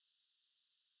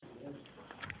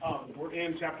We're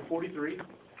in chapter 43.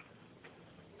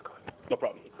 No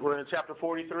problem. We're in chapter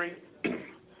 43.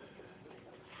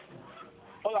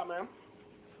 Hola, ma'am.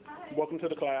 Hi. Welcome to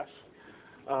the class.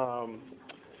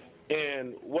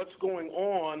 And what's going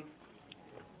on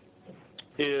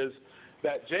is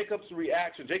that Jacob has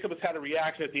had a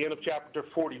reaction at the end of chapter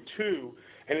 42,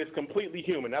 and it's completely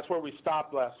human. That's where we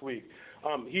stopped last week.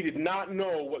 He did not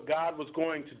know what God was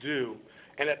going to do,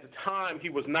 and at the time he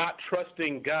was not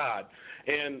trusting God.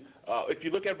 And if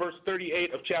you look at verse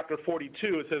 38 of chapter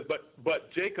 42, it says,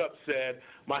 But Jacob said,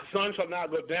 My son shall not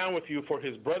go down with you, for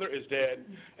his brother is dead,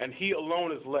 and he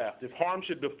alone is left. If harm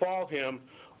should befall him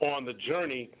on the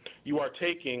journey you are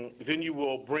taking, then you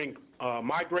will bring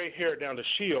my gray hair down to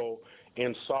Sheol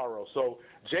in sorrow. So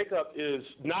Jacob is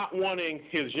not wanting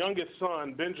his youngest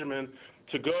son, Benjamin,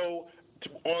 to go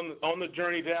on the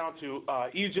journey down to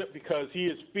Egypt, because he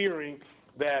is fearing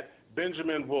that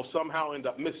Benjamin will somehow end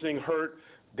up missing, hurt,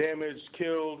 damaged,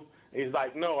 killed. He's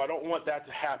like, no, I don't want that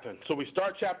to happen. So we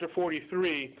start chapter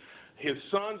 43. His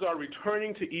sons are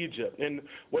returning to Egypt. And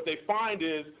what they find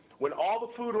is when all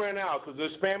the food ran out, because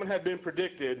this famine had been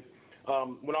predicted,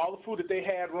 when all the food that they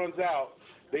had runs out,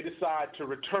 they decide to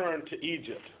return to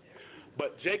Egypt.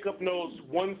 But Jacob knows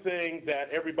one thing that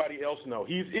everybody else knows.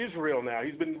 He's Israel now.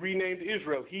 He's been renamed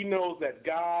Israel. He knows that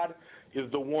God is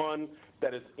the one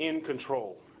that is in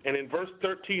control. And in verse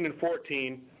 13 and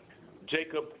 14,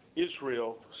 Jacob,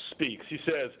 Israel, speaks. He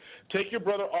says, Take your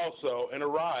brother also and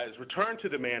arise, return to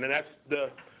the man. And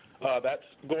that's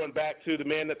going back to the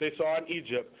man that they saw in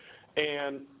Egypt.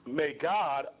 And may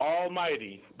God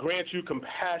Almighty grant you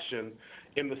compassion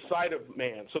in the sight of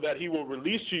man, so that he will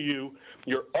release to you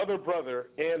your other brother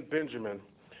and Benjamin.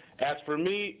 As for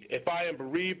me, if I am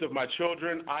bereaved of my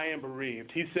children, I am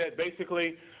bereaved. He said,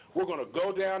 basically, we're going to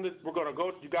go down. You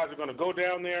guys are going to go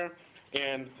down there,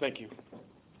 and thank you.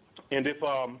 And if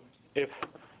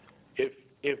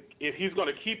he's going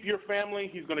to keep your family,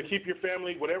 he's going to keep your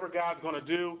family. Whatever God's going to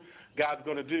do, God's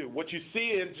going to do. What you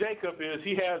see in Jacob is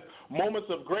he has moments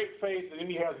of great faith, and then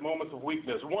he has moments of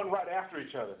weakness, one right after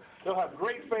each other. He'll have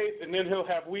great faith, and then he'll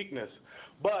have weakness.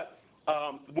 But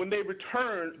when they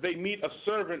return, they meet a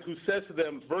servant who says to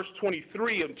them, verse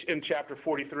 23 in chapter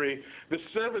 43, the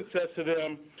servant says to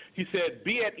them, he said,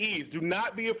 Be at ease, do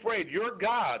not be afraid. Your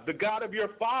God, the God of your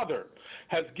father,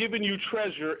 has given you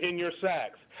treasure in your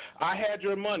sacks. I had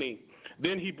your money.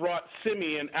 Then he brought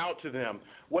Simeon out to them.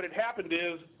 What had happened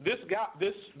is this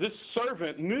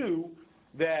servant knew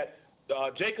that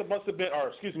Joseph must have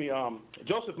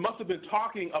been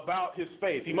talking about his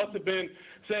faith. He must have been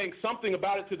saying something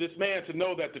about it to this man to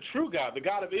know that the true God, the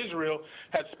God of Israel,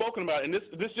 had spoken about it. And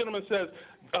this gentleman says,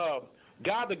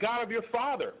 God, the God of your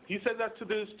father. He said that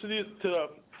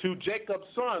to Jacob's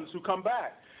sons who come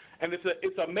back. And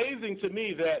it's amazing to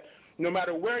me that no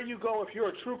matter where you go, if you're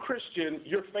a true Christian,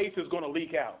 your faith is going to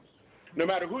leak out. No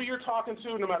matter who you're talking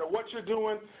to, no matter what you're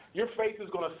doing, your faith is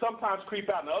going to sometimes creep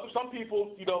out. Now, some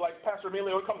people, like Pastor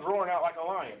Emilio, it comes roaring out like a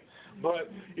lion. But,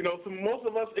 for most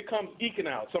of us, it comes eking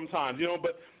out sometimes,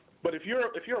 But if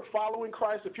you're following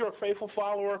Christ, if you're a faithful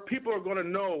follower, people are going to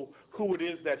know who it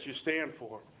is that you stand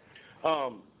for.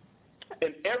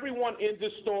 And everyone in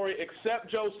this story except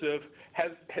Joseph,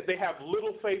 they have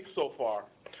little faith so far.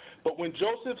 But when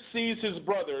Joseph sees his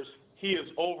brothers, he is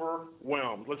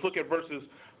overwhelmed. Let's look at verses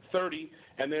 30,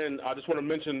 and then I just want to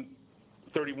mention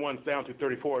 31 down to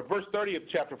 34. Verse 30 of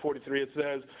chapter 43, it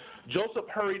says, Joseph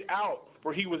hurried out,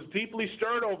 for he was deeply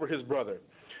stirred over his brother.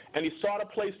 And he sought a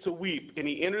place to weep, and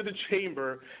he entered the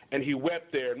chamber, and he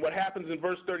wept there. And what happens in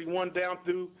verse 31 down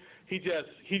through, he's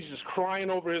just crying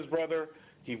over his brother.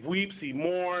 He weeps, he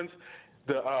mourns.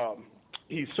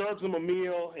 He serves him a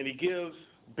meal, and he gives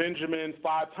Benjamin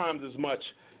 5 times as much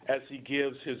as he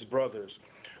gives his brothers.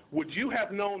 Would you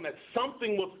have known that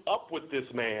something was up with this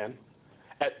man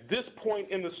at this point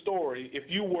in the story if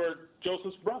you were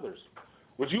Joseph's brothers?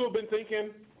 Would you have been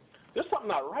thinking, there's something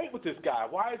not right with this guy.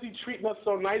 Why is he treating us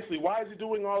so nicely? Why is he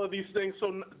doing all of these things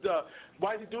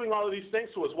why is he doing all of these things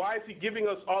to us? Why is he giving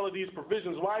us all of these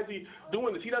provisions? Why is he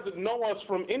doing this? He doesn't know us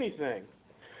from anything.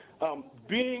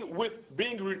 Being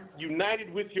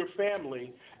united with your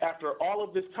family after all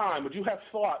of this time, would you have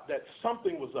thought that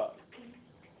something was up?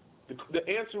 The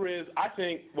answer is, I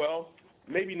think, well,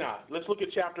 maybe not. Let's look at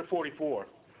chapter 44.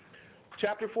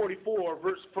 Chapter 44,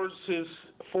 verses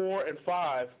 4 and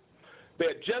 5. They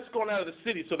had just gone out of the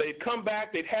city, so they'd come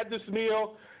back, they'd had this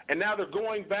meal, and now they're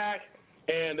going back,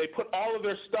 and they put all of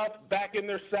their stuff back in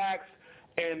their sacks,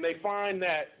 and they find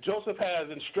that Joseph has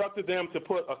instructed them to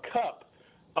put a cup,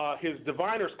 his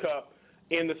diviner's cup,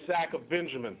 in the sack of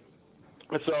Benjamin.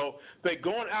 And so they'd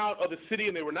gone out of the city,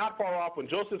 and they were not far off when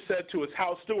Joseph said to his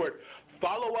house steward,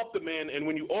 follow up the men, and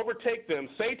when you overtake them,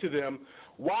 say to them,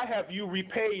 why have you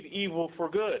repaid evil for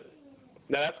good?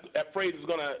 Now that phrase is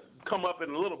going to come up in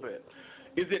a little bit.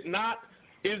 Is not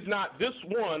this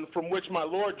one from which my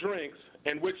Lord drinks,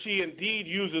 and which he indeed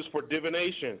uses for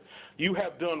divination? You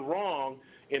have done wrong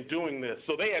in doing this.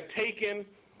 So they had taken,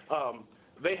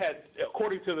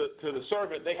 according to the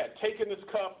servant, they had taken this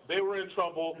cup. They were in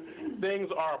trouble. Things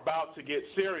are about to get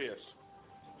serious.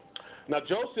 Now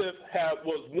Joseph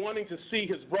was wanting to see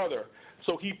his brother,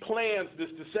 so he plans this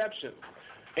deception.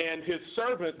 And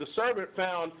the servant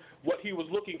found what he was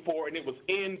looking for, and it was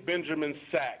in Benjamin's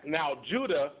sack. Now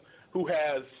Judah, who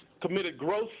has committed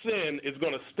gross sin, is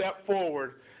going to step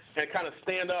forward and kind of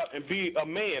stand up and be a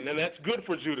man. And that's good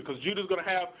for Judah, because Judah is going to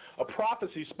have a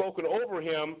prophecy spoken over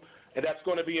him, and that's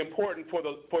going to be important for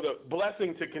the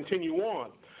blessing to continue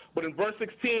on. But in verse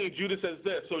 16, Judah says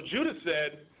this. So Judah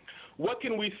said, what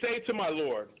can we say to my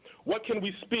Lord? What can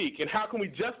we speak? And how can we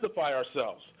justify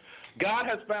ourselves? God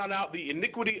has found out the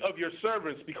iniquity of your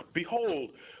servants.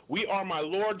 Behold, we are my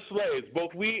Lord's slaves,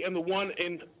 both we and the one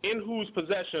in whose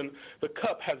possession the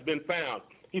cup has been found.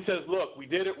 He says, look, we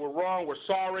did it. We're wrong. We're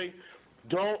sorry.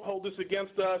 Don't hold this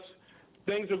against us.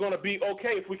 Things are going to be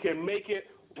okay if we can make it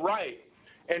right.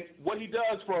 And what he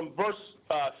does from verse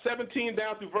 17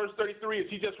 down through verse 33 is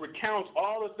he just recounts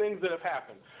all the things that have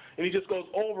happened. And he just goes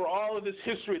over all of this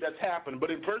history that's happened.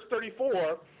 But in verse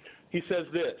 34, he says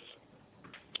this.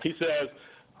 He says,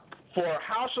 for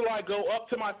how shall I go up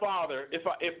to my father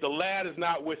if the lad is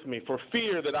not with me, for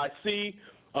fear that I see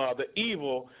the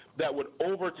evil that would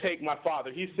overtake my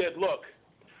father? He said, look,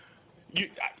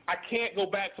 I can't go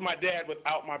back to my dad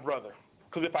without my brother.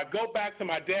 Because if I go back to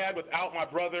my dad without my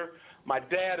brother, my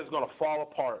dad is going to fall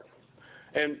apart.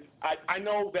 And I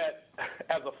know that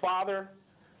as a father,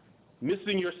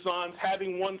 missing your sons,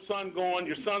 having one son gone,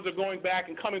 your sons are going back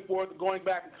and coming forth, going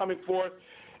back and coming forth,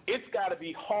 it's got to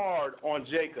be hard on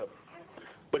Jacob.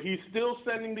 But he's still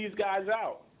sending these guys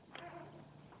out.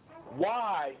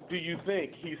 Why do you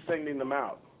think he's sending them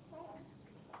out?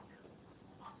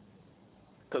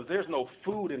 Because there's no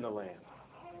food in the land.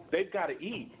 They've got to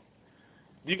eat.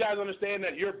 Do you guys understand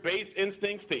that your base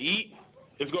instincts to eat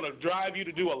is going to drive you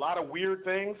to do a lot of weird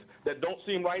things that don't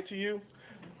seem right to you?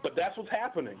 But that's what's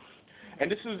happening.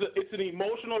 And it's an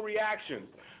emotional reaction.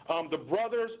 The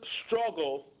brothers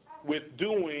struggle with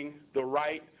doing the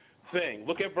right thing.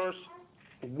 Look at verse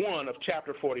 1 of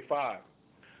chapter 45.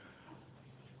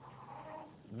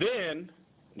 Then,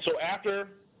 so after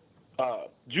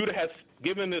Judah has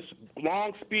given this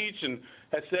long speech and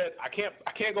has said, I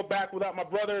can't go back without my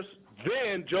brothers,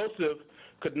 then Joseph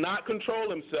could not control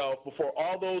himself before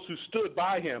all those who stood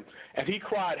by him, and he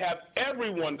cried, have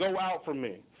everyone go out from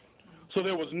me. So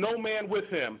there was no man with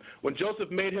him when Joseph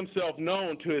made himself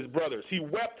known to his brothers. He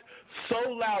wept so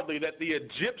loudly that the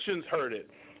Egyptians heard it,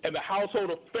 and the household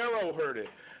of Pharaoh heard it.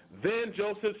 Then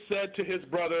Joseph said to his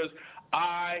brothers,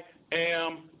 I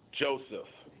am Joseph.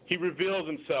 He reveals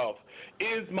himself.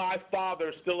 Is my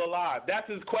father still alive? That's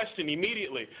his question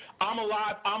immediately. I'm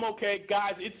alive. I'm okay.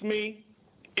 Guys, it's me.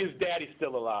 Is daddy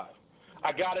still alive?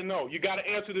 I got to know. You got to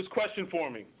answer this question for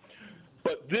me.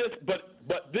 But this,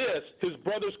 his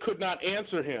brothers could not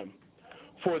answer him,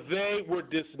 for they were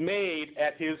dismayed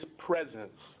at his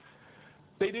presence.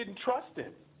 They didn't trust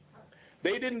him.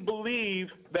 They didn't believe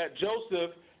that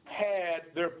Joseph had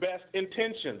their best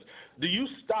intentions. Do you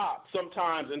stop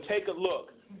sometimes and take a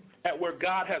look at where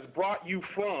God has brought you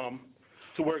from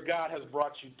to where God has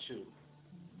brought you to?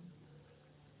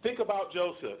 Think about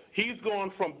Joseph. He's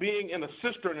gone from being in a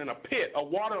cistern, in a pit, a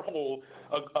water hole,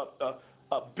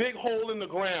 a big hole in the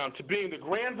ground, to being the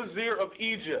Grand Vizier of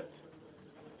Egypt.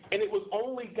 And it was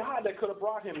only God that could have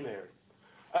brought him there.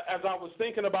 As I was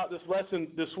thinking about this lesson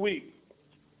this week,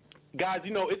 guys,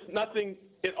 it's nothing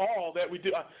at all that we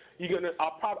do.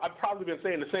 I've probably been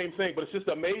saying the same thing, but it's just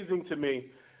amazing to me.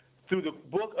 Through the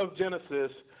book of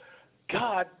Genesis,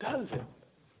 God does it.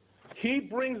 He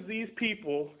brings these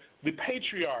people, the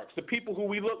patriarchs, the people who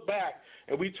we look back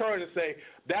and we turn and say,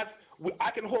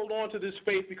 I can hold on to this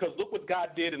faith because look what God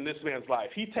did in this man's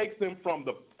life. He takes them from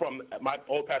my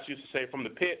old pastor used to say, from the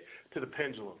pit to the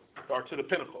pendulum, or to the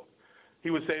pinnacle. He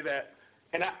would say that,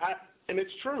 and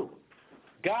it's true.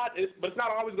 But it's not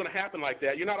always going to happen like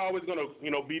that. You're not always going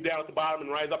to, be down at the bottom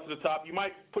and rise up to the top. You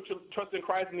might put your trust in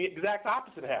Christ, and the exact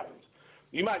opposite happens.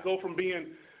 You might go from being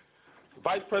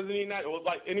vice president of the United States.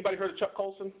 Like, anybody heard of Chuck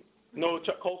Colson? Know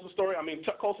Chuck Colson's story? I mean,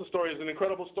 Chuck Colson's story is an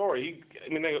incredible story.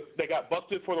 They got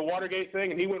busted for the Watergate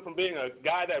thing, and he went from being a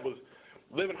guy that was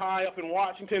living high up in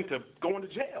Washington to going to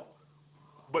jail.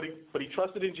 But he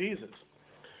trusted in Jesus.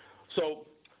 So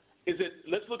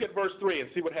let's look at verse 3 and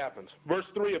see what happens. Verse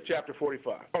 3 of chapter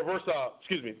 45, or verse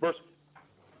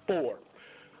 4,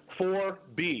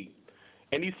 4b.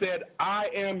 And he said, I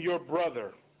am your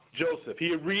brother, Joseph.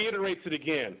 He reiterates it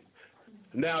again.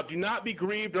 Now, do not be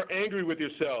grieved or angry with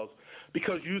yourselves,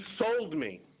 because you sold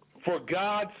me, for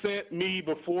God sent me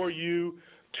before you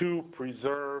to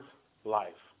preserve life.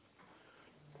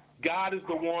 God is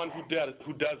the one who does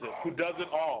it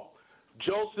all.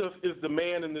 Joseph is the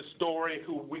man in this story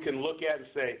who we can look at and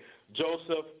say,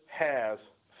 Joseph has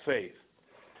faith.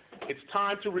 It's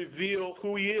time to reveal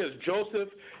who he is. Joseph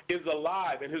is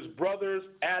alive, and his brother's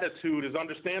attitude is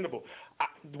understandable.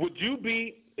 Would you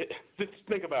be, just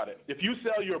think about it, if you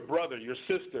sell your brother, your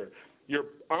sister, your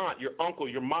aunt, your uncle,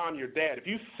 your mom, your dad, if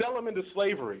you sell them into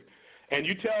slavery and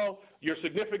you tell your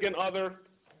significant other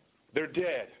they're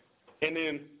dead, and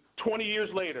then 20 years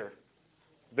later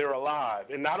they're alive,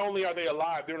 and not only are they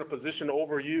alive, they're in a position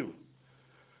over you,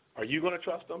 are you going to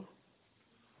trust them?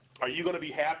 Are you going to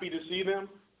be happy to see them?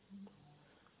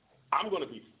 I'm going to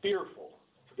be fearful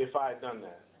if I had done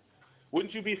that.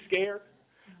 Wouldn't you be scared?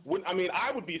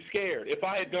 I would be scared if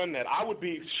I had done that. I would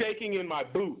be shaking in my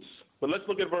boots. But let's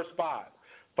look at verse 5,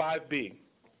 5b.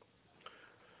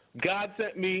 God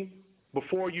sent me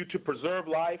before you to preserve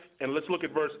life. And let's look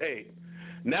at verse 8.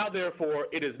 Now, therefore,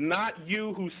 it is not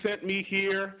you who sent me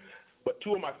here, but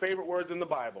two of my favorite words in the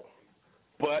Bible,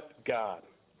 but God.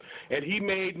 And he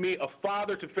made me a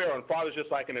father to Pharaoh. And father is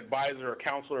just like an advisor, a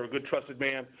counselor, a good trusted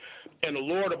man, and a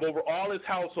lord of over all his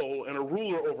household, and a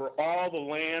ruler over all the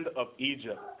land of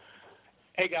Egypt.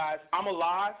 Hey, guys, I'm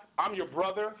alive. I'm your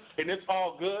brother, and it's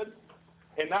all good.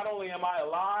 And not only am I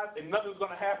alive and nothing's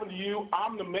going to happen to you,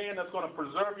 I'm the man that's going to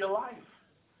preserve your life.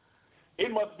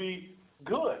 It must be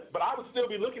good. But I would still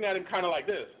be looking at him kind of like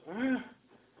this.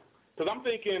 Because I'm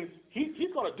thinking,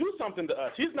 he's going to do something to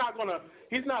us. He's not going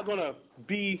to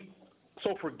be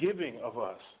so forgiving of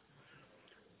us.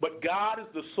 But God is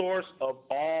the source of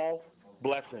all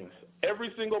blessings.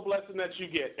 Every single blessing that you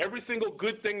get, every single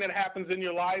good thing that happens in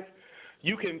your life,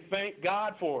 you can thank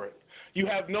God for it. You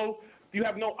have no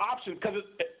option, because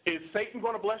is Satan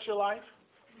going to bless your life?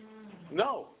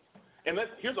 No. And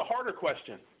here's a harder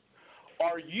question.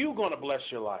 Are you going to bless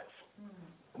your life?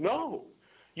 No.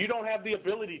 You don't have the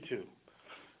ability to.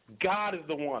 God is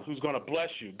the one who's going to bless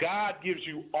you. God gives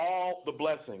you all the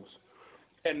blessings.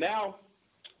 And now,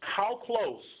 how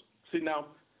close? See, now,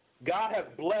 God has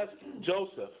blessed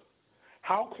Joseph.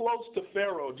 How close to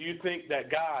Pharaoh do you think that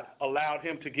God allowed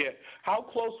him to get? How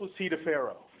close was he to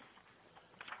Pharaoh?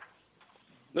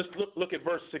 Let's look at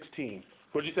verse 16.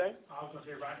 What did you say? I was going to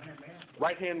say right-hand man.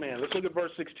 Right-hand man. Let's look at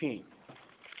verse 16.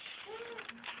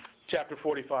 Chapter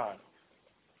 45.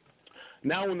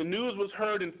 Now when the news was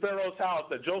heard in Pharaoh's house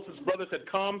that Joseph's brothers had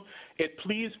come, it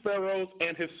pleased Pharaoh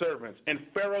and his servants. And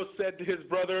Pharaoh said to his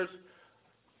brothers,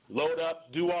 load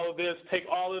up, do all of this, take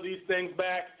all of these things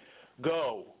back,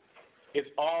 go. It's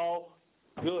all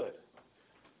good.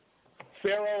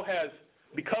 Pharaoh has,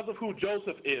 because of who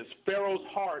Joseph is, Pharaoh's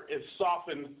heart is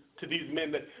softened to these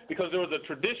men, because there was a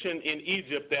tradition in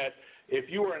Egypt that if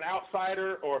you were an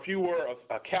outsider or if you were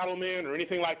a cattleman or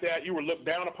anything like that, you were looked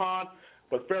down upon.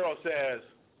 But Pharaoh says,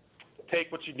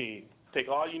 take what you need. Take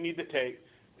all you need to take.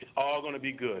 It's all going to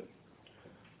be good.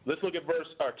 Let's look at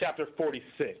chapter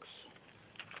 46.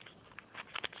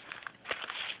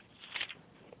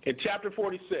 In chapter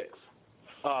 46,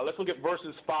 let's look at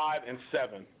verses 5 and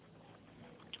 7.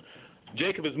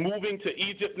 Jacob is moving to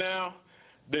Egypt now.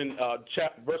 Then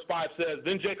verse 5 says,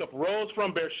 then Jacob rose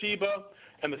from Beersheba,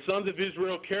 and the sons of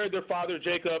Israel carried their father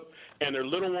Jacob and their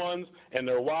little ones and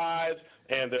their wives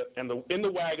and in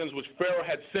the wagons which Pharaoh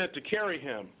had sent to carry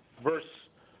him. Verse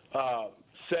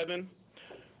 7b,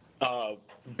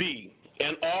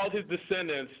 and all his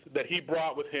descendants that he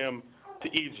brought with him to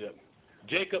Egypt.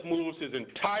 Jacob moves his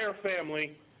entire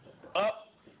family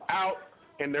up, out,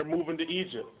 and they're moving to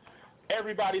Egypt.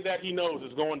 Everybody that he knows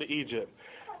is going to Egypt.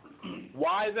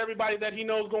 Why is everybody that he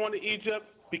knows going to Egypt?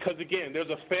 Because, again, there's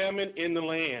a famine in the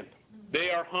land. They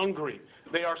are hungry.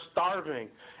 They are starving.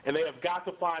 And they have got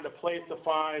to find a place to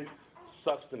find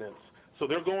sustenance. So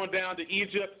they're going down to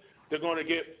Egypt. They're going to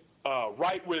get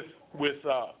right with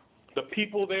the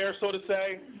people there, so to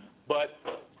say. But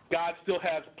God still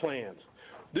has plans.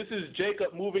 This is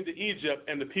Jacob moving to Egypt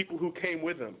and the people who came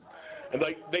with him. And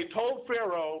they told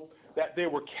Pharaoh that they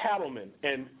were cattlemen.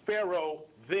 And Pharaoh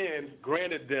then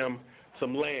granted them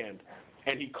some land.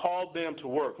 And he called them to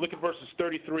work. Look at verses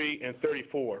 33 and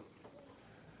 34.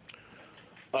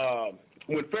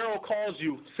 When Pharaoh calls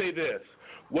you, say this,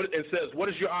 and says, what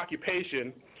is your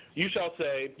occupation? You shall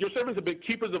say, your servants have been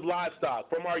keepers of livestock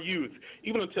from our youth,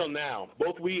 even until now,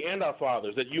 both we and our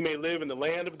fathers, that you may live in the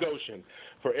land of Goshen.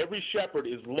 For every shepherd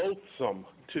is loathsome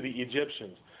to the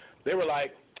Egyptians. They were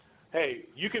like, hey,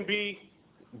 you can be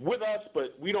with us,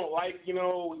 but we don't like, you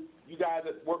guys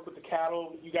that work with the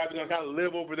cattle, you guys are going to kind of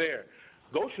live over there.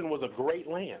 Goshen was a great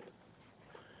land.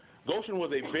 Goshen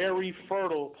was a very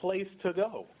fertile place to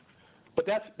go. But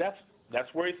that's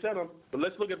where he sent them. But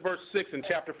let's look at verse 6 in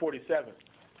chapter 47.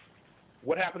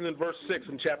 What happens in verse 6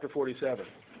 in chapter 47?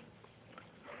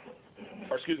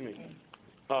 Or excuse me,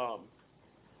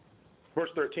 verse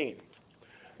 13.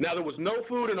 Now there was no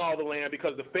food in all the land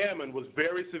because the famine was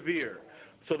very severe,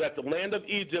 so that the land of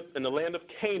Egypt and the land of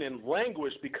Canaan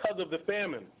languished because of the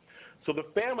famine. So the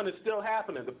famine is still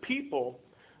happening. The people,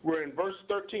 we're in verse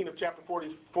 13 of chapter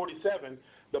 47,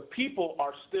 the people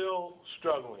are still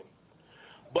struggling.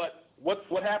 But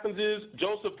what happens is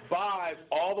Joseph buys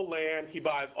all the land, he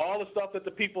buys all the stuff that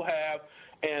the people have,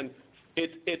 and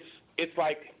it's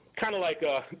like kind of like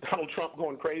Donald Trump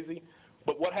going crazy.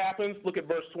 But what happens? Look at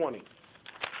verse 20.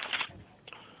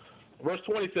 Verse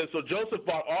 20 says, so Joseph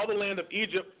bought all the land of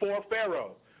Egypt for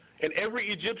Pharaoh, and every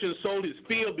Egyptian sold his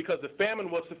field because the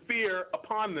famine was severe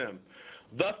upon them.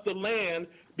 Thus the land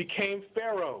became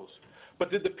Pharaoh's. But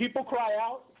did the people cry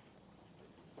out?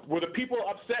 Were the people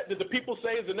upset? Did the people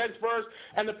say, is the next verse,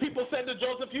 and the people said to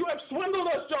Joseph, you have swindled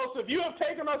us, Joseph. You have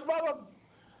taken us from us.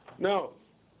 No.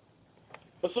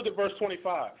 Let's look at verse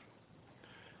 25.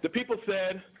 The people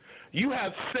said, you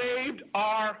have saved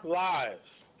our lives.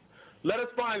 Let us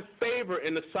find favor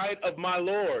in the sight of my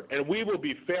Lord, and we will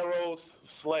be Pharaoh's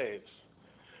slaves.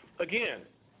 Again,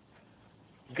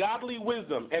 godly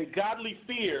wisdom and godly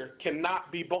fear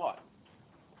cannot be bought.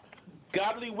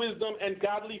 Godly wisdom and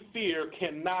godly fear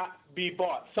cannot be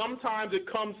bought. Sometimes it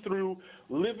comes through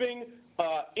living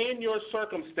in your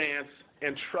circumstance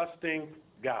and trusting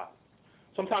God.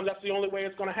 Sometimes that's the only way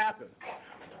it's going to happen.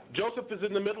 Joseph is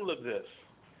in the middle of this.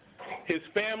 His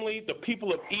family, the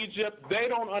people of Egypt, they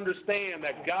don't understand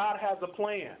that God has a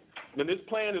plan, and this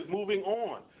plan is moving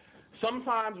on.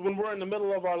 Sometimes when we're in the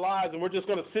middle of our lives and we're just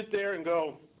going to sit there and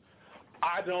go,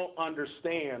 I don't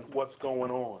understand what's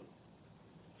going on.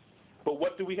 But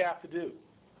what do we have to do?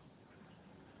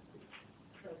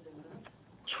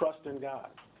 Trust in God.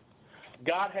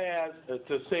 God has,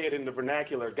 to say it in the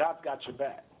vernacular, God's got your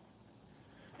back.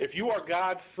 If you are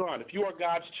God's son, if you are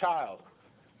God's child,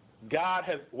 God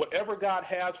has, whatever God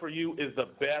has for you is the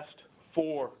best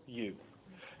for you.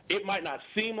 It might not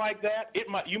seem like that.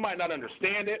 You might not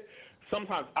understand it.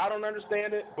 Sometimes I don't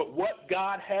understand it, but what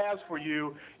God has for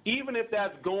you, even if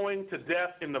that's going to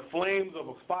death in the flames of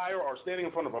a fire or standing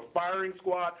in front of a firing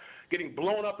squad, getting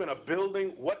blown up in a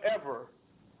building, whatever,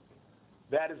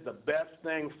 that is the best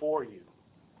thing for you.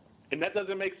 And that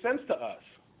doesn't make sense to us,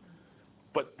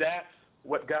 but that's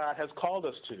what God has called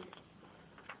us to.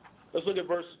 Let's look at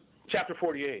chapter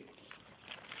 48.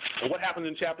 And what happens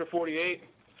in chapter 48?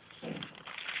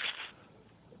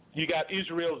 You got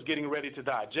Israel's getting ready to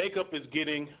die. Jacob is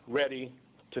getting ready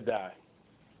to die.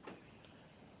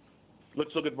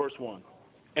 Let's look at verse 1.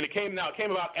 And it came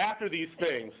about after these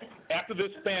things, after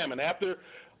this famine, after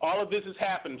all of this has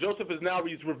happened. Joseph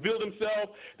he's revealed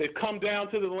himself. They've come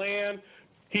down to the land.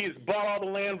 He has bought all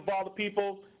the land of all the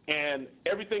people, and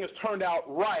everything has turned out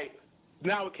right.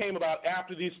 Now it came about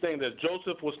after these things that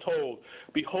Joseph was told,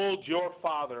 behold, your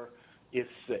father is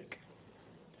sick.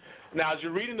 Now, as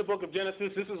you're reading the book of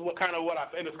Genesis, this is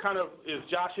and is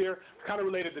Josh here? It's kind of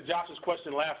related to Josh's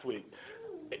question last week.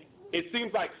 It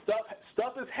seems like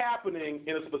stuff is happening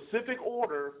in a specific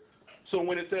order, so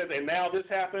when it says, and now this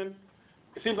happened,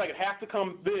 it seems like it has to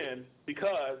come then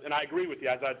because, and I agree with you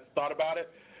as I thought about it,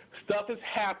 stuff is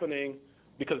happening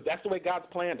because that's the way God's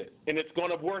planned it, and it's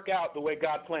going to work out the way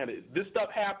God planned it. This stuff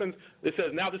happens, it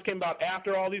says, now this came about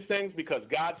after all these things because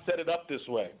God set it up this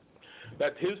way,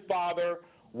 that his father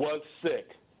was sick.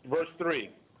 Verse 3,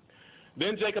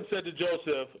 then Jacob said to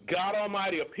Joseph, God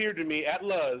Almighty appeared to me at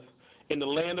Luz in the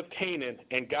land of Canaan,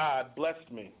 and God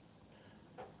blessed me.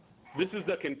 This is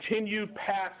the continued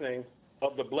passing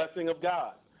of the blessing of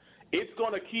God. It's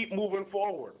going to keep moving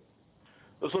forward.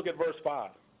 Let's look at verse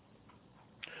 5.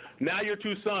 Now your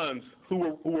two sons,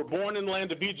 who were born in the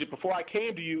land of Egypt before I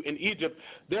came to you in Egypt,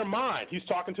 they're mine. He's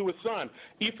talking to his son.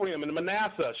 Ephraim and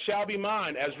Manasseh shall be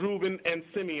mine, as Reuben and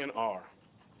Simeon are.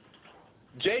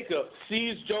 Jacob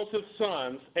sees Joseph's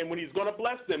sons, and when he's going to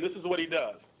bless them, this is what he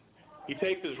does. He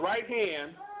takes his right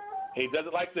hand, and he does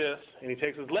it like this, and he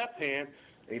takes his left hand,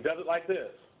 and he does it like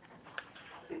this.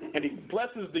 And he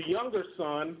blesses the younger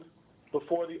son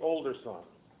before the older son.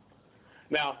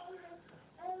 Now,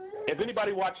 has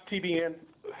anybody watched TBN?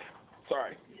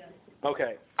 Sorry.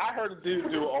 Okay, I heard a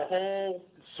dude do a whole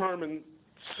sermon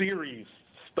series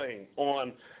thing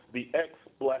on the X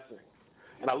blessing.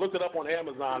 And I looked it up on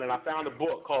Amazon, and I found a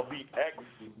book called The X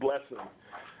Blessing.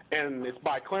 And it's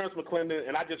by Clarence McClendon,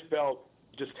 and I just felt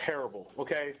just terrible,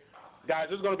 okay? Guys,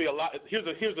 there's going to be a lot. Here's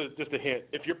just a hint.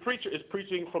 If your preacher is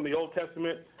preaching from the Old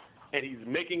Testament and he's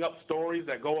making up stories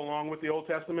that go along with the Old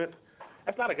Testament,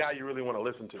 that's not a guy you really want to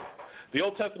listen to. The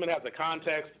Old Testament has a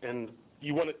context, and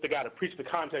you want the guy to preach the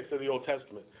context of the Old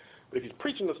Testament. But if he's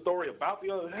preaching the story about the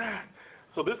other,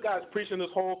 so this guy's preaching this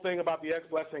whole thing about the X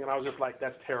blessing, and I was just like,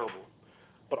 that's terrible.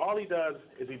 But all he does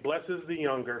is he blesses the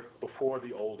younger before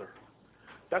the older.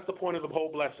 That's the point of the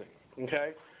whole blessing,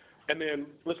 okay? And then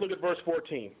let's look at verse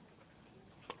 14,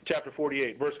 chapter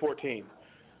 48, verse 14.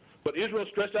 But Israel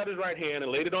stretched out his right hand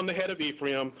and laid it on the head of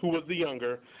Ephraim, who was the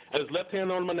younger, and his left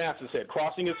hand on Manasseh's head,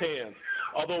 crossing his hands,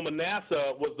 although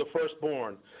Manasseh was the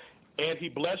firstborn. And he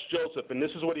blessed Joseph, and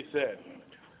this is what he said.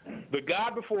 The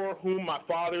God before whom my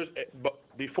fathers,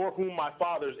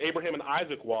 Abraham and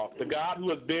Isaac walked, the God who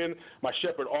has been my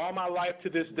shepherd all my life to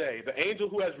this day, the angel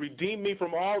who has redeemed me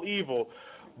from all evil,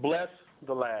 bless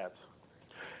the lads.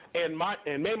 And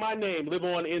may my name live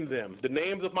on in them, the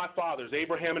names of my fathers,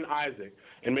 Abraham and Isaac,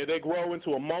 and may they grow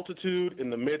into a multitude in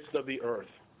the midst of the earth.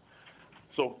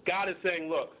 So God is saying,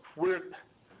 look,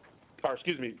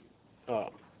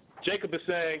 Jacob is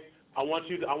saying, I want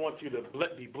you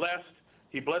to be blessed.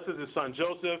 He blesses his son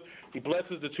Joseph. He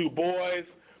blesses the two boys.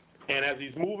 And as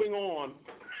he's moving on,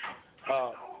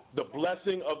 the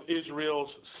blessing of Israel's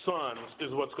sons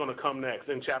is what's going to come next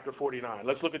in chapter 49.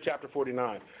 Let's look at chapter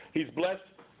 49. He's blessed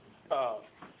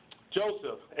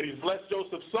Joseph, and he's blessed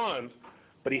Joseph's sons,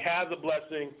 but he has a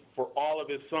blessing for all of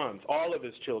his sons, all of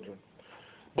his children.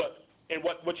 And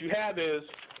what you have is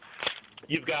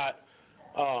you've got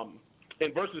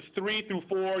in verses 3 through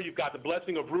 4, you've got the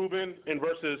blessing of Reuben. In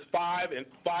verses 5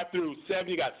 through 7,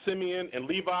 you got Simeon and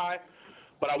Levi.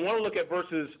 But I want to look at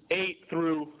verses 8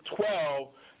 through 12,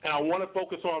 and I want to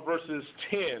focus on verses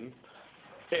 10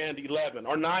 and 11,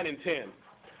 or 9 and 10.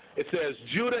 It says,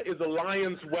 Judah is a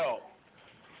lion's whelp.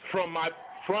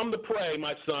 From the prey,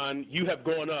 my son, you have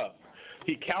gone up.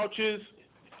 He couches,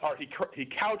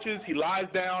 he lies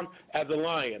down as a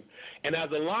lion, and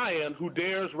as a lion who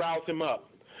dares rouse him up.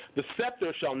 The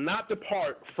scepter shall not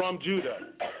depart from Judah,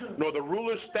 nor the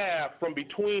ruler's staff from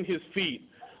between his feet,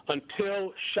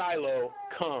 until Shiloh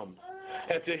comes.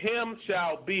 And to him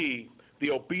shall be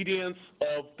the obedience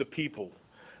of the people.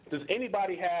 Does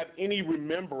anybody have any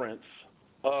remembrance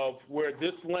of where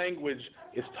this language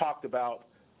is talked about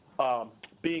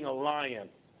being a lion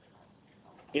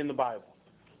in the Bible?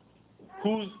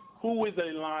 Who is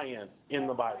a lion in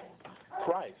the Bible?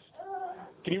 Christ.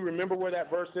 Can you remember where that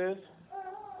verse is?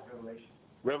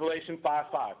 Revelation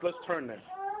 5:5. Let's turn there.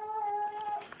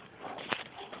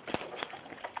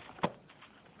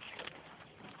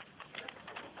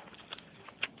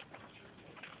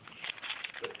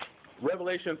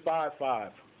 Revelation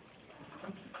 5:5.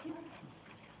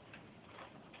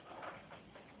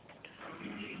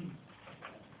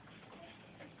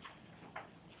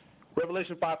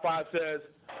 Revelation 5:5 says,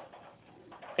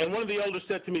 and one of the elders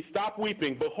said to me, stop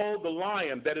weeping. Behold, the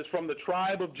lion that is from the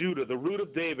tribe of Judah, the root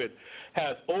of David,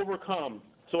 has overcome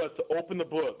so as to open the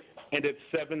book and its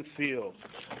 7 seals.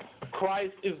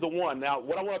 Christ is the one. Now,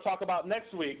 what I want to talk about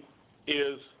next week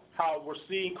is how we're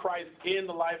seeing Christ in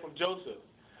the life of Joseph.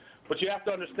 But you have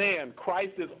to understand,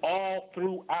 Christ is all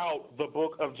throughout the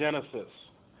book of Genesis.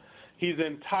 He's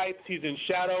in types, he's in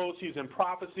shadows, he's in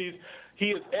prophecies.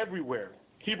 He is everywhere.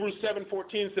 Hebrews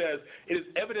 7:14 says, it is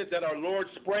evident that our Lord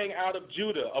sprang out of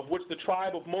Judah, of which the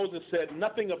tribe of Moses said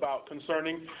nothing about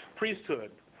concerning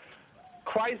priesthood.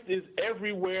 Christ is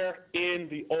everywhere in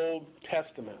the Old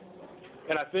Testament.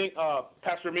 And I think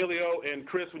Pastor Emilio and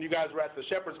Chris, when you guys were at the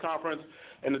Shepherds Conference,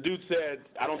 and the dude said,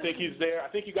 I don't think he's there, I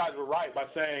think you guys were right by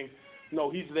saying, no,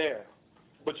 he's there.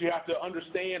 But you have to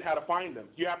understand how to find him.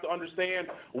 You have to understand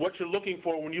what you're looking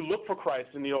for when you look for Christ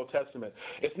in the Old Testament.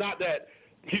 It's not that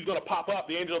he's going to pop up,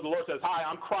 the angel of the Lord says, hi,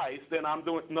 I'm Christ, and I'm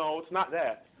doing, no, it's not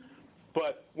that.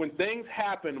 But when things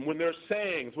happen, when there's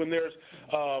sayings, when there's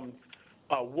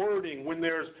wording, when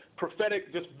there's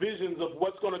prophetic just visions of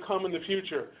what's going to come in the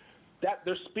future, that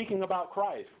they're speaking about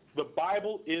Christ. The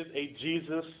Bible is a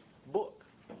Jesus book.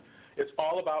 It's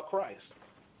all about Christ.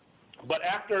 But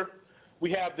after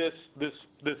we have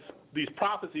these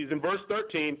prophecies, in verse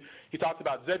 13, he talks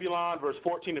about Zebulun. Verse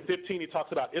 14 to 15, he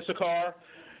talks about Issachar.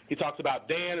 He talks about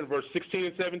Dan in verse 16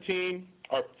 and 17,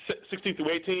 or 16 through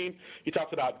 18. He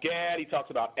talks about Gad. He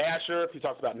talks about Asher. He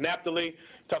talks about Naphtali.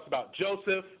 He talks about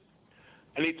Joseph.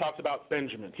 and he talks about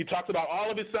Benjamin. He talks about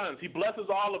all of his sons. He blesses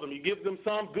all of them. He gives them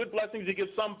some good blessings. He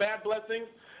gives some bad blessings.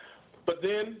 But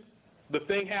then the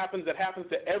thing happens that happens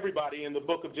to everybody in the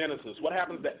book of Genesis. What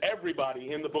happens to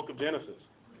everybody in the book of Genesis?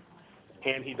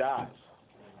 And he dies.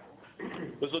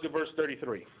 Let's look at verse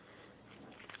 33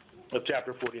 of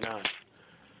chapter 49.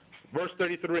 Verse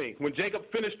 33, when Jacob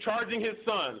finished charging his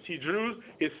sons, he drew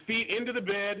his feet into the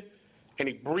bed, and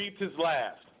he breathed his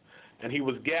last, and he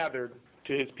was gathered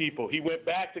to his people. He went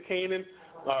back to Canaan,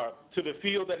 to the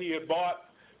field that he had bought,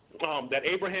 that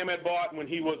Abraham had bought when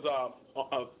he was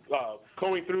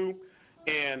going through,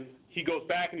 and he goes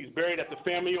back and he's buried at the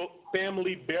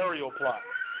family burial plot.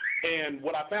 And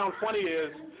what I found funny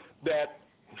is that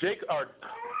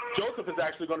Joseph is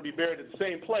actually going to be buried at the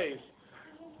same place.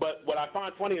 But what I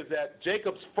find funny is that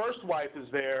Jacob's first wife is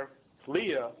there,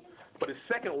 Leah, but his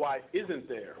second wife isn't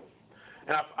there.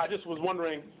 And I just was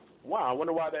wondering, wow, I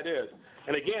wonder why that is.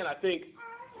 And again, I think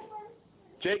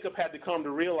Jacob had to come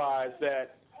to realize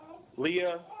that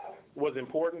Leah was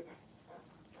important.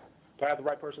 Do I have the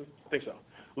right person? I think so.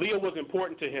 Leah was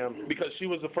important to him because she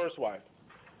was the first wife.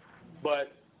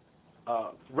 But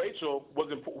Rachel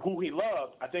was who he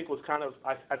loved. I think was kind of.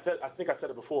 I think I said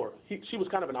it before. She was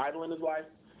kind of an idol in his life.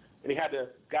 And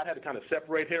God had to kind of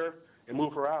separate her and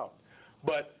move her out.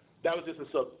 But that was just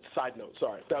a side note.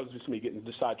 Sorry, that was just me getting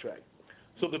sidetracked.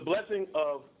 So the blessing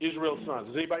of Israel's sons.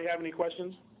 Does anybody have any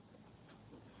questions?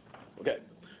 Okay.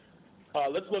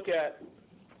 Let's look at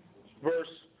verse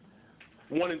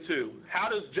 1 and 2. How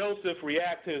does Joseph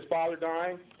react to his father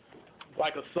dying?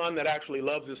 Like a son that actually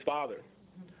loves his father.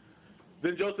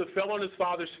 Then Joseph fell on his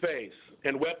father's face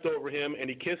and wept over him, and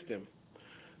he kissed him.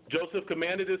 Joseph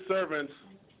commanded his servants,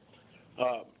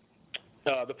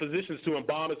 the physicians, to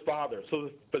embalm his father. So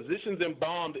the physicians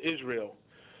embalmed Israel.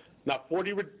 Now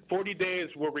 40 days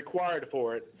were required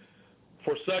for it,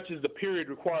 for such is the period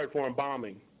required for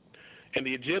embalming. And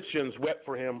the Egyptians wept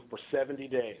for him for 70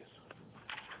 days.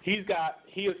 He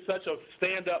is such a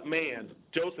stand-up man,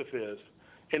 Joseph is,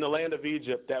 in the land of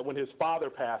Egypt, that when his father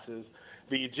passes,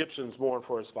 the Egyptians mourn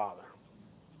for his father.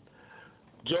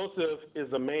 Joseph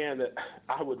is a man that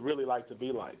I would really like to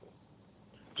be like.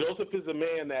 Joseph is a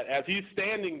man that as he's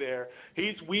standing there,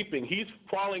 he's weeping, he's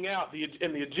falling out,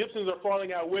 and the Egyptians are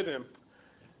falling out with him.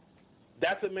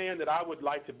 That's a man that I would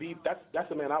like to be.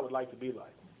 That's a man I would like to be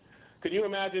like. Can you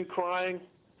imagine crying,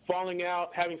 falling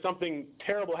out, having something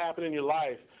terrible happen in your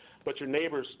life, but your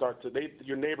neighbors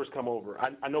your neighbors come over?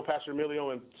 I know Pastor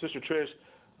Emilio and Sister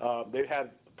Trish, they had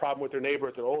a problem with their neighbor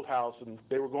at their old house, and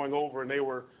they were going over and they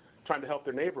were trying to help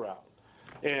their neighbor out.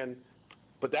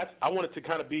 But I want it to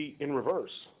kind of be in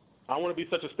reverse. I want to be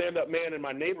such a stand-up man in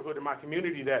my neighborhood, in my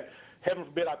community, that heaven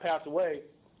forbid I pass away,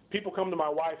 people come to my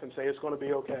wife and say, it's going to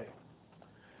be okay.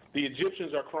 The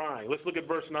Egyptians are crying. Let's look at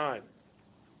verse 9.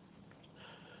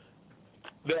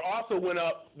 There also went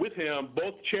up with him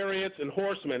both chariots and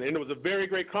horsemen, and it was a very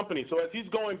great company. So as he's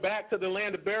going back to the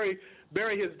land to bury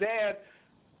his dad,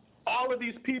 all of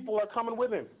these people are coming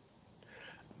with him.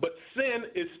 But sin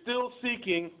is still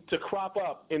seeking to crop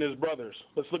up in his brothers.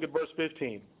 Let's look at verse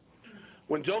 15.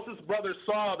 When Joseph's brothers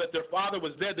saw that their father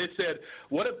was dead, they said,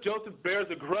 what if Joseph bears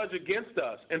a grudge against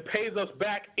us and pays us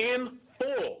back in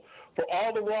full for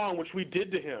all the wrong which we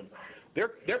did to him?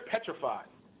 They're petrified.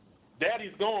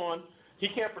 Daddy's gone. He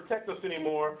can't protect us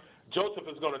anymore. Joseph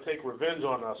is going to take revenge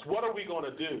on us. What are we going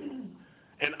to do?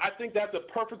 And I think that's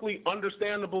a perfectly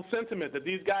understandable sentiment that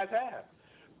these guys have.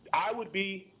 I would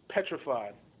be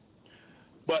petrified.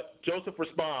 But Joseph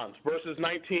responds, verses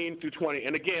 19 through 20.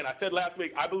 And again, I said last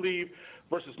week, I believe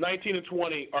verses 19 and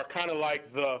 20 are kind of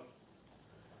like the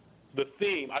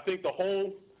theme. I think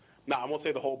I won't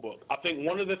say the whole book. I think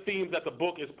one of the themes that the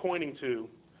book is pointing to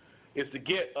is to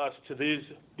get us to these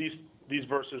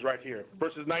verses right here,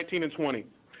 verses 19 and 20.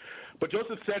 But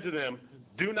Joseph said to them,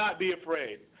 do not be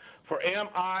afraid, for am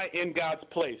I in God's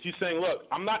place? He's saying, look,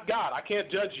 I'm not God. I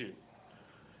can't judge you.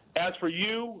 As for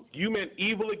you, you meant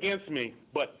evil against me,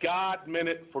 but God meant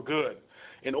it for good,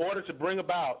 in order to bring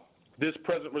about this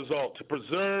present result, to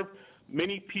preserve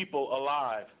many people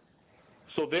alive.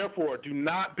 So therefore, do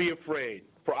not be afraid,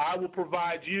 for I will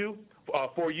provide you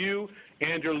for you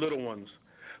and your little ones.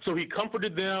 So he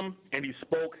comforted them, and he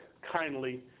spoke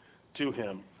kindly to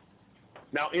him.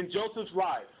 Now, in Joseph's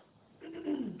life,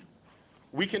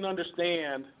 we can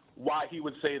understand why he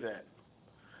would say that.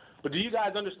 But do you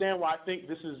guys understand why I think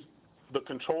this is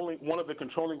one of the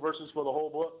controlling verses for the whole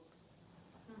book?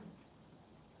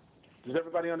 Does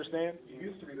everybody understand? It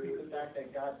used to be the fact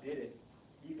that God did it,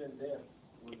 even then,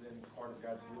 was in part of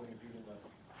God's doing, even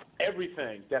though.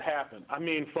 Everything that happened. I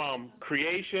mean, from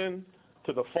creation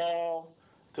to the fall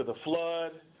to the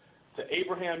flood to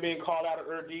Abraham being called out of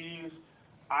Ur-Dees,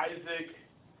 Isaac,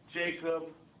 Jacob,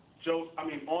 Joseph,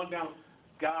 on down,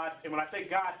 God, and when I say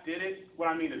God did it, what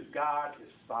I mean is God is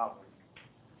sovereign.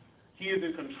 He is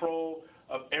in control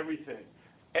of everything.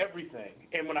 Everything.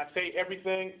 And when I say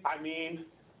everything, I mean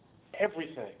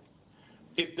everything.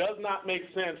 It does not make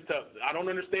sense I don't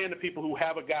understand the people who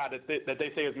have a God that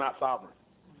they say is not sovereign.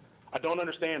 I don't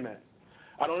understand that.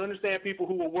 I don't understand people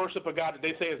who will worship a God that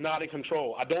they say is not in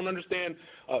control. I don't understand,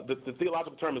 the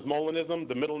theological term is Molinism,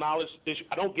 the middle knowledge issue.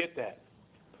 I don't get that.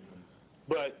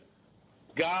 But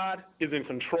God is in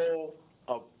control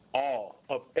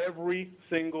of every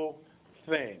single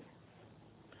thing.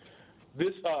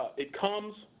 This, it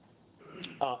comes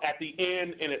at the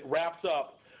end and it wraps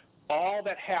up all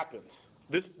that happens.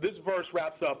 This verse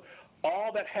wraps up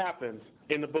all that happens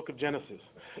in the book of Genesis.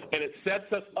 And it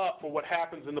sets us up for what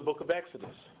happens in the book of Exodus.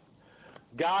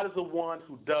 God is the one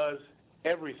who does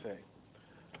everything.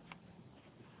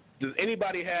 Does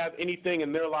anybody have anything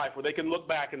in their life where they can look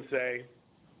back and say,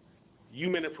 you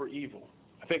meant it for evil?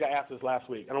 I think I asked this last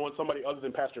week. I don't want somebody other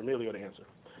than Pastor Emilio to answer.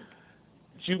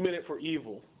 You meant it for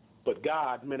evil, but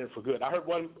God meant it for good. I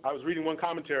was reading one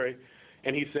commentary,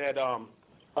 and he said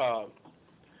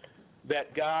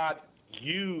that God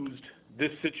used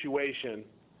this situation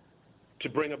to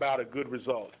bring about a good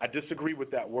result. I disagree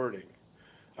with that wording.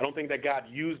 I don't think that God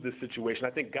used this situation.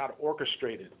 I think God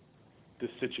orchestrated this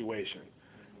situation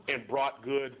and brought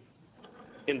good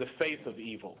in the face of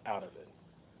evil out of it.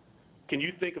 Can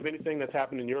you think of anything that's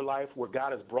happened in your life where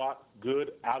God has brought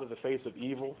good out of the face of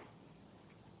evil?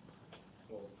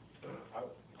 Well,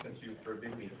 since you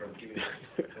forbid me from giving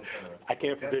some kind of I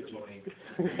can't forbid you.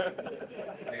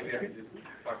 Maybe I could just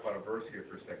talk about a verse here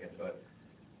for a second. But,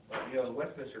 the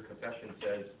Westminster Confession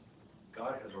says,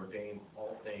 God has ordained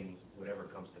all things, whatever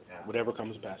comes to pass. Whatever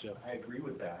comes to pass, yeah. I agree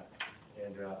with that.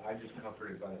 And I'm just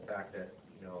comforted by the fact that,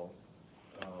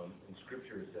 in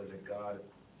Scripture it says that God,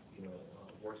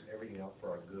 works everything out for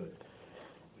our good.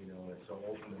 And so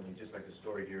ultimately, just like the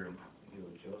story here,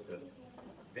 with Joseph,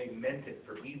 they meant it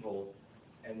for evil,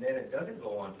 and then it doesn't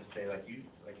go on to say, like you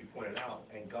pointed out,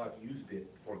 and God used it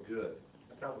for good.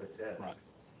 That's not what it says. Right.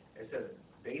 It says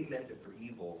they meant it for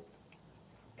evil,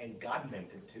 and God meant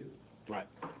it too. Right.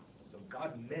 So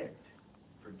God meant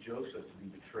for Joseph to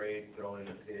be betrayed, thrown in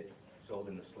a pit, sold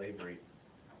into slavery,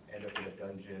 end up in a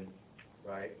dungeon,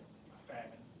 right?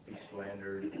 Famine. Be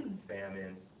slandered,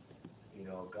 famine.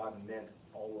 God meant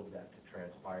all of that to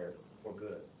transpire for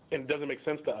good. And it doesn't make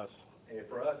sense to us. And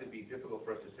for us, it'd be difficult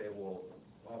for us to say, well,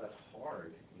 wow, that's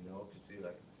hard, to see,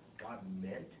 like, God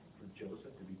meant for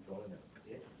Joseph to be thrown in a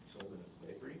pit, sold into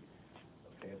slavery.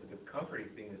 Okay, but the comforting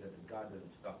thing is that God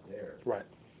doesn't stop there. Right.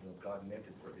 God meant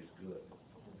it for his good.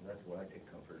 And that's what I take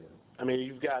comfort in.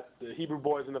 You've got the Hebrew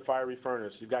boys in the fiery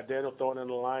furnace. You've got Daniel thrown in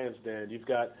the lion's den. You've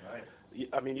got, right.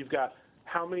 You've got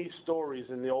how many stories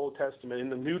in the Old Testament, in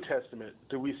the New Testament,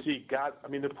 do we see God,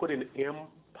 they're put in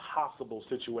impossible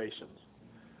situations.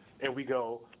 And we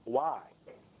go, why?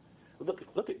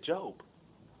 Look at Job.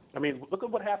 Look at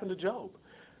what happened to Job.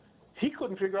 He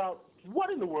couldn't figure out what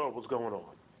in the world was going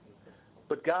on.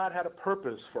 But God had a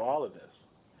purpose for all of this.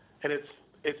 And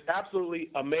it's absolutely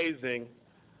amazing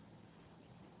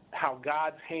how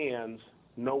God's hands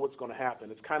know what's going to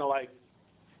happen. It's kind of like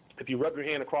if you rub your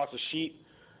hand across a sheet,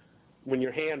 when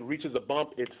your hand reaches a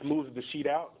bump, it smooths the sheet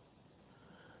out.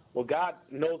 Well, God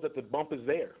knows that the bump is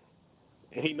there.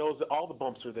 And he knows that all the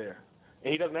bumps are there.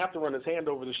 And he doesn't have to run his hand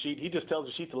over the sheet. He just tells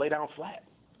the sheet to lay down flat.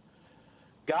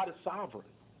 God is sovereign.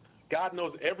 God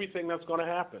knows everything that's going to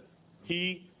happen.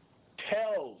 He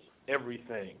tells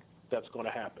everything that's going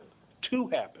to happen.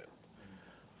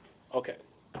 Okay.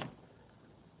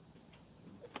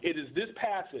 It is this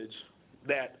passage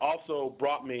that also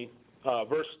brought me,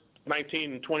 verse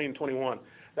 19 and 20 and 21,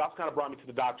 that also kind of brought me to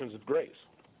the doctrines of grace.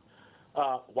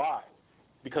 Why?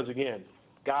 Because, again,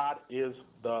 God is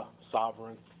the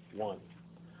sovereign one.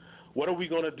 What are we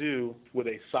going to do with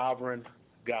a sovereign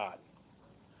God?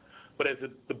 But as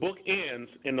the book ends,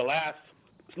 in the last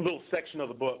little section of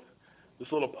the book,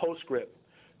 this little postscript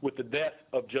with the death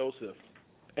of Joseph,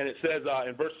 and it says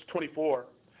in verses 24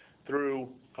 through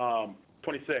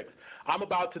 26, I'm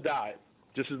about to die.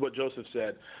 This is what Joseph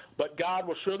said. But God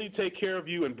will surely take care of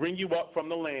you and bring you up from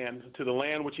the land to the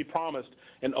land which he promised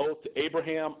an oath to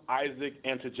Abraham, Isaac,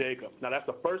 and to Jacob. Now, that's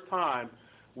the first time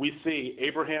we see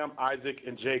Abraham, Isaac,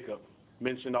 and Jacob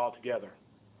mentioned all together.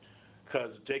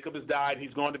 Because Jacob has died.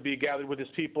 He's going to be gathered with his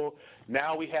people.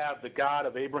 Now we have the God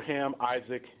of Abraham,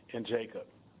 Isaac, and Jacob.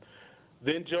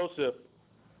 Then Joseph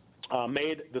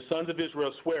made the sons of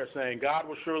Israel swear, saying, God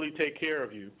will surely take care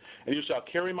of you, and you shall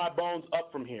carry my bones up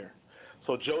from here.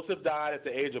 So Joseph died at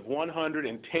the age of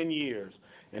 110 years,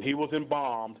 and he was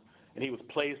embalmed, and he was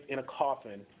placed in a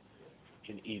coffin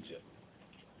in Egypt.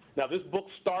 Now, this book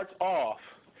starts off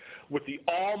with the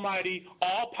almighty,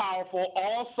 all-powerful,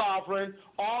 all-sovereign,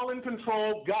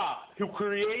 all-in-control God who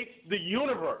creates the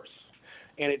universe,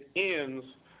 and it ends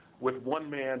with one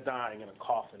man dying in a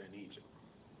coffin in Egypt.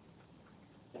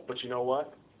 But you know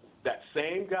what? That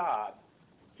same God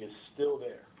is still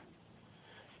there.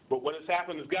 But what has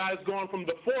happened is God has gone from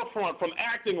the forefront, from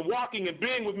acting and walking and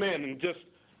being with men, and just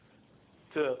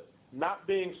to not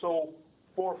being so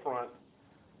forefront,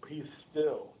 but he's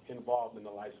still involved in the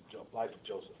life of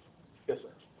Joseph. Yes,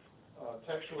 sir.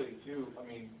 Textually, too, I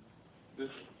mean, this,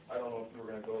 I don't know if we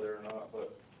were going to go there or not,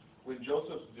 but when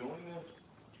Joseph's doing this,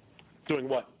 Doing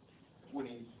what? when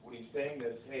he's saying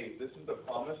this, hey, this is the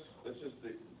promise, this is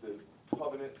the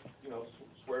covenant,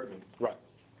 swear to me. Right.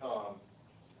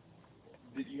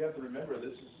 You have to remember,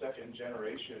 this is second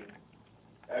generation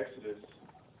Exodus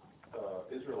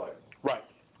Israelites. Right.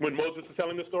 When Moses is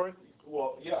telling the story?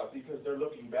 Well, yeah, because they're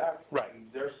looking back. Right. And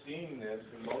they're seeing this,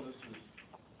 and Moses is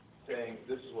saying,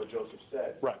 this is what Joseph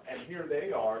said. Right. And here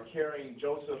they are carrying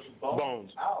Joseph's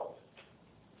bones out.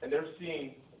 And they're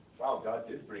seeing, wow, God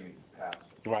did bring it to pass.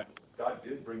 Right. God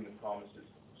did bring the promises.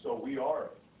 So we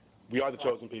are the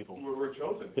chosen people. We're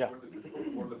chosen. Yeah.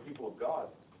 We're the people of God.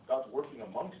 God's working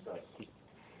amongst us.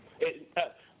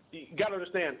 You got to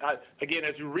understand, again,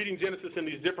 as you're reading Genesis in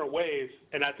these different ways,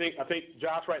 and I think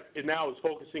Josh right now is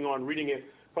focusing on reading it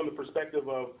from the perspective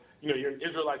of, you're an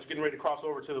Israelite, you're getting ready to cross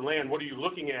over to the land. What are you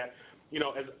looking at?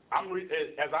 As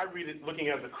I read it, looking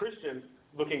as a Christian,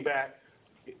 looking back,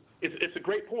 it's a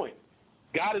great point.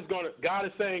 God is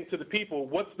saying to the people,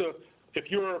 if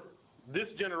you're this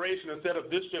generation instead of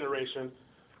this generation,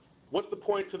 what's the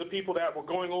point to the people that were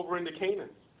going over into Canaan?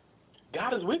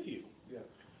 God is with you. Yeah.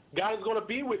 God is going to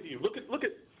be with you. Look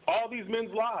at all these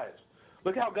men's lives.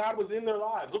 Look how God was in their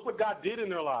lives. Look what God did in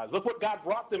their lives. Look what God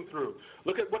brought them through.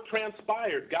 Look at what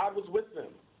transpired. God was with them.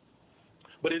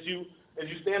 But as you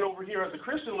stand over here as a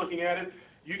Christian looking at it,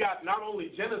 you got not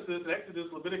only Genesis, Exodus,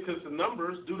 Leviticus, and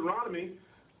Numbers, Deuteronomy,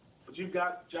 but you've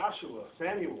got Joshua,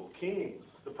 Samuel, Kings,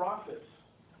 the prophets.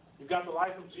 You've got the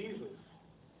life of Jesus.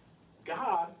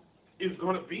 God is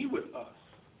going to be with us.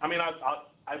 I mean,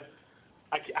 I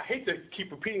hate to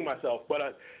keep repeating myself,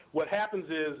 but what happens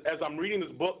is, as I'm reading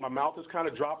this book, my mouth is kind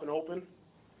of dropping open.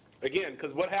 Again,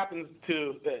 because what happens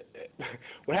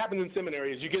in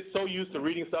seminary is you get so used to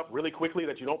reading stuff really quickly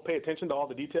that you don't pay attention to all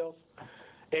the details.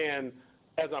 And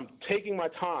as I'm taking my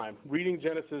time, reading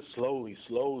Genesis slowly,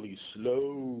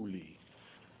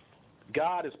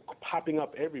 God is popping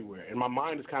up everywhere, and my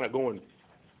mind is kind of going.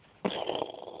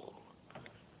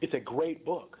 It's a great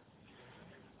book.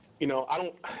 I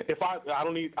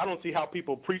don't see how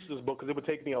people preach this book, because it would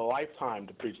take me a lifetime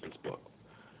to preach this book.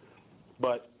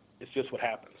 But it's just what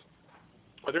happens.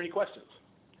 Are there any questions?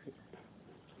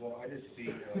 Well, I just see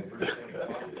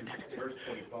verse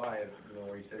 25,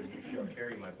 where he says, "You shall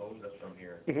carry my bones up from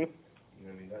here."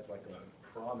 Mm-hmm. That's like a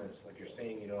promise. Like you're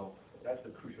saying, that's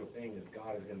the crucial thing, is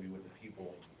God is going to be with the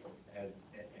people, and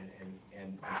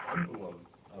the emblem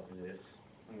of this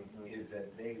is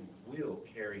that they will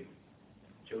carry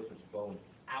Joseph's bones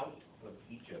out of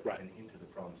Egypt and into the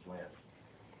promised land.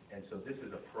 And so this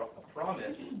is a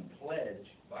promise, pledge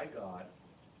by God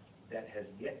that has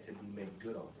yet to be made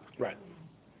good on. Right.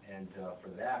 And for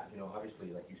that,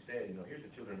 obviously, like you said, here's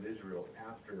the children of Israel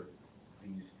after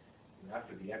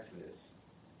the Exodus,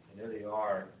 and there they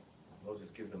are. Moses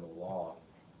gives them a law.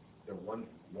 They're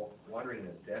wandering in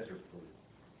the desert for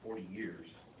 40 years.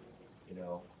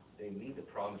 They need the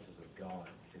promises of God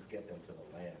to get them to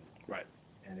the land. Right.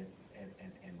 And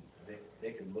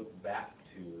they can look back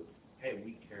to, hey,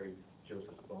 we carried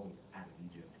Joseph's bones out of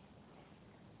Egypt.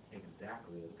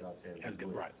 Exactly as God said.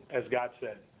 Right. As God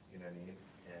said. You know what I mean?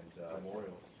 And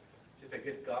memorial. Just, I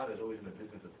guess God is always in the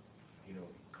business of,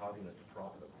 causing us to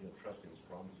trust in His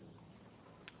promises.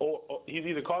 Or He's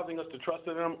either causing us to trust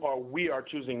in them, or we are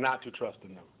choosing not to trust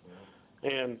in them.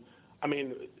 Yeah. And I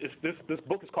mean, this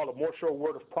book is called A More Sure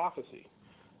Word of Prophecy.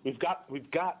 We've got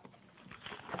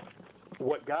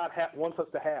what God wants us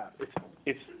to have.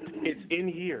 It's in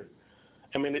here.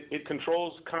 I mean, it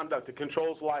controls conduct. It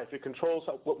controls life. It controls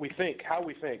what we think, how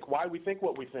we think, why we think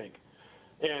what we think.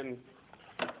 And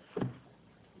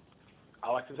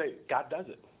I like to say, God does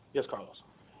it. Yes, Carlos.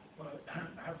 Well,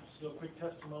 I have a quick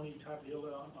testimony type deal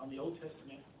on the Old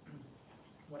Testament.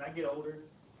 When I get older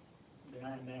than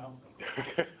I am now,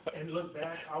 and look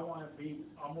back, I want to be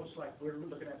almost like we're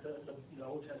looking at the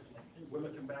Old Testament. We're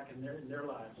looking back in their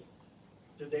lives.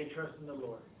 Did they trust in the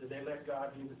Lord? Did they let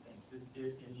God do the things?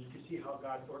 And you can see see how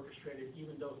God orchestrated,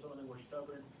 even though some of them were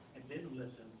stubborn and didn't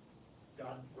listen,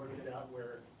 God worked it out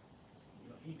where,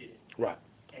 he did it. Right.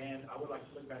 And I would like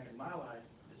to look back in my life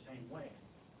the same way.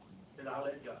 Did I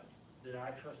let God? Did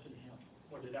I trust in him?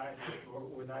 Or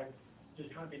was I just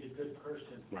trying to be the good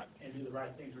person Right. and do the right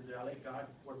things, or did I let God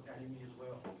work that in me as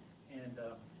well? And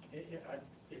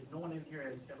if no one in here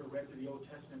has ever read through the Old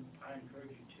Testament, I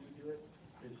encourage you to do it,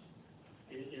 because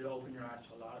it'll open your eyes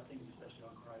to a lot of things, especially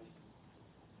on Christ.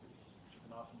 It's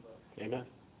an awesome book. Amen.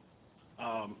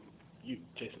 You,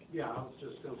 Jason. Yeah, I was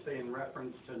just going to say in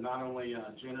reference to not only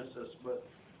Genesis, but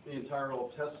the entire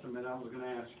Old Testament, I was going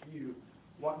to ask you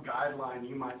what guideline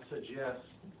you might suggest,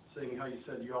 seeing how you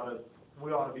said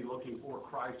we ought to be looking for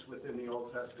Christ within the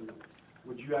Old Testament.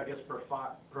 Would you, I guess,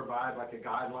 provide like a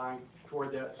guideline for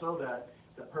that, so that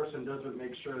the person doesn't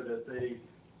make sure that they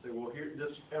say, well, here,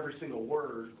 this every single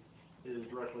word is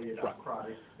directly about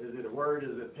Christ. Is it a word?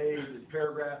 Is it page? Is it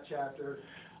paragraph? Chapter?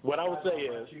 What I would say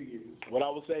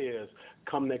is,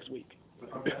 come next week.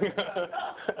 Okay.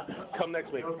 Come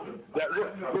next week.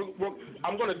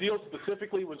 I'm going to deal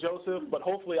specifically with Joseph, but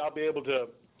hopefully I'll be able to.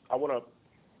 I want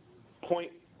to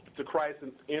point to Christ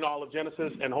in all of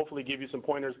Genesis, and hopefully give you some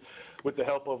pointers with the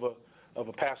help of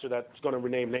a pastor that's going to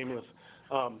remain nameless.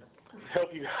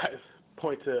 Help you guys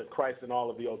point to Christ in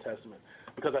all of the Old Testament,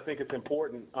 because I think it's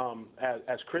important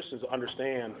as Christians to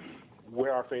understand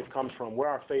where our faith comes from, where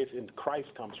our faith in Christ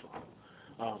comes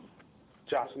from.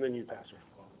 Josh, and then you, Pastor.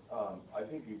 I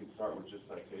think you could start with just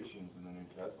citations in the New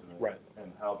Testament. Right.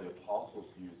 And how the apostles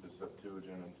used the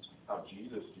Septuagint, and how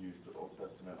Jesus used the Old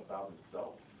Testament about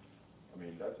himself. I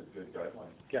mean, that's a good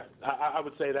guideline. Yeah, I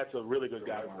would say that's a really good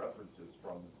guideline. References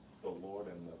from the Lord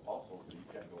and the apostles, and you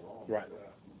can't go wrong Right. with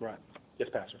that. Right. Yes,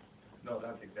 Pastor. No,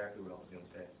 that's exactly what I was going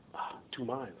to say. Two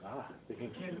minds.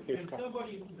 Can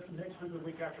somebody next week or the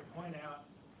week after point out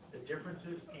the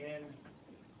differences in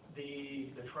the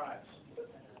tribes?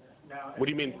 Now, What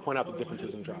do you mean, point out the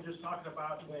differences in tribes? We were just talking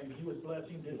about when he was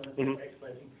blessing, didn't Mhm.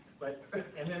 blessing, but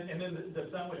and then the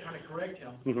son would kind of correct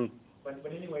him. Mm-hmm. But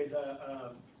anyways,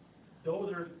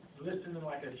 those are listed in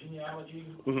like a genealogy,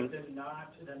 Mhm. but then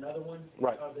not in another one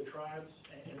Right. of the tribes.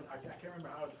 And I can't remember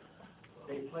how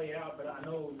they play out, but I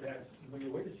know that when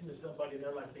you're witnessing to somebody,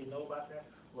 they're like, they know about that.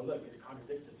 Well, look, it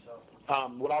contradicts itself.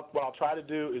 What I'll try to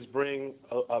do is bring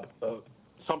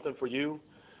something for you.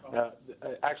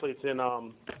 Actually, it's in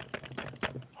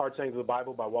Hard Sayings of the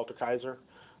Bible by Walter Kaiser.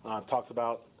 Talks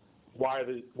about why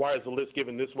is the list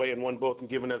given this way in one book and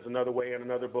given as another way in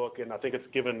another book, and I think it's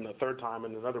given a third time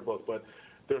in another book. But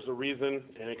there's a reason,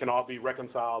 and it can all be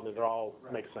reconciled, and it all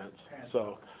makes sense.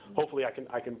 So hopefully I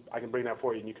can bring that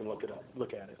for you, and you can look at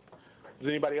it. Does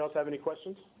anybody else have any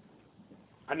questions?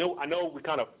 I know we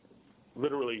kind of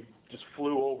literally just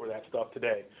flew over that stuff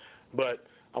today, but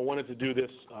I wanted to do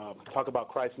this, talk about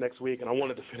Christ next week, and I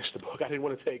wanted to finish the book. I didn't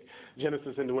want to take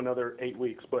Genesis into another 8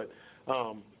 weeks, but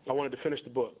I wanted to finish the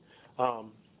book.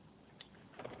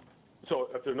 So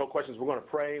if there are no questions, we're going to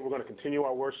pray. We're going to continue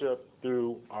our worship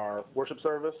through our worship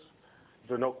service. If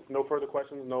there are no further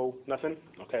questions, nothing?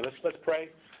 Okay, let's pray.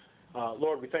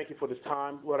 Lord, we thank you for this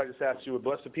time. Lord, I just ask you to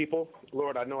bless the people.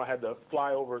 Lord, I know I had to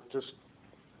fly over just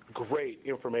great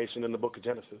information in the book of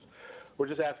Genesis. We're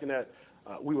just asking that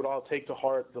we would all take to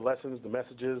heart the lessons, the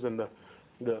messages, and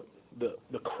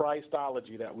the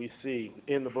Christology that we see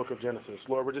in the book of Genesis.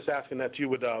 Lord, we're just asking that you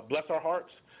would bless our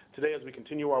hearts today as we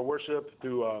continue our worship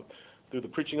through the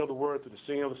preaching of the word, through the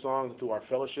singing of the songs, through our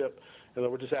fellowship. And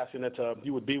Lord, we're just asking that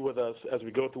you would be with us as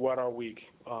we go throughout our week.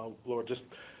 Lord, just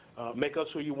make us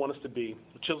who you want us to be.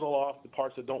 Chisel off the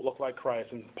parts that don't look like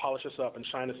Christ and polish us up and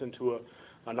shine us into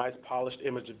a nice polished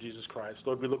image of Jesus Christ.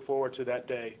 Lord, we look forward to that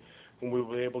day when we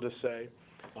will be able to say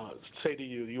to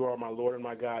you, you are my Lord and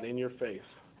my God in your face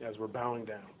as we're bowing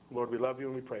down. Lord, we love you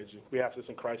and we praise you. We ask this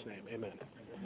in Christ's name. Amen.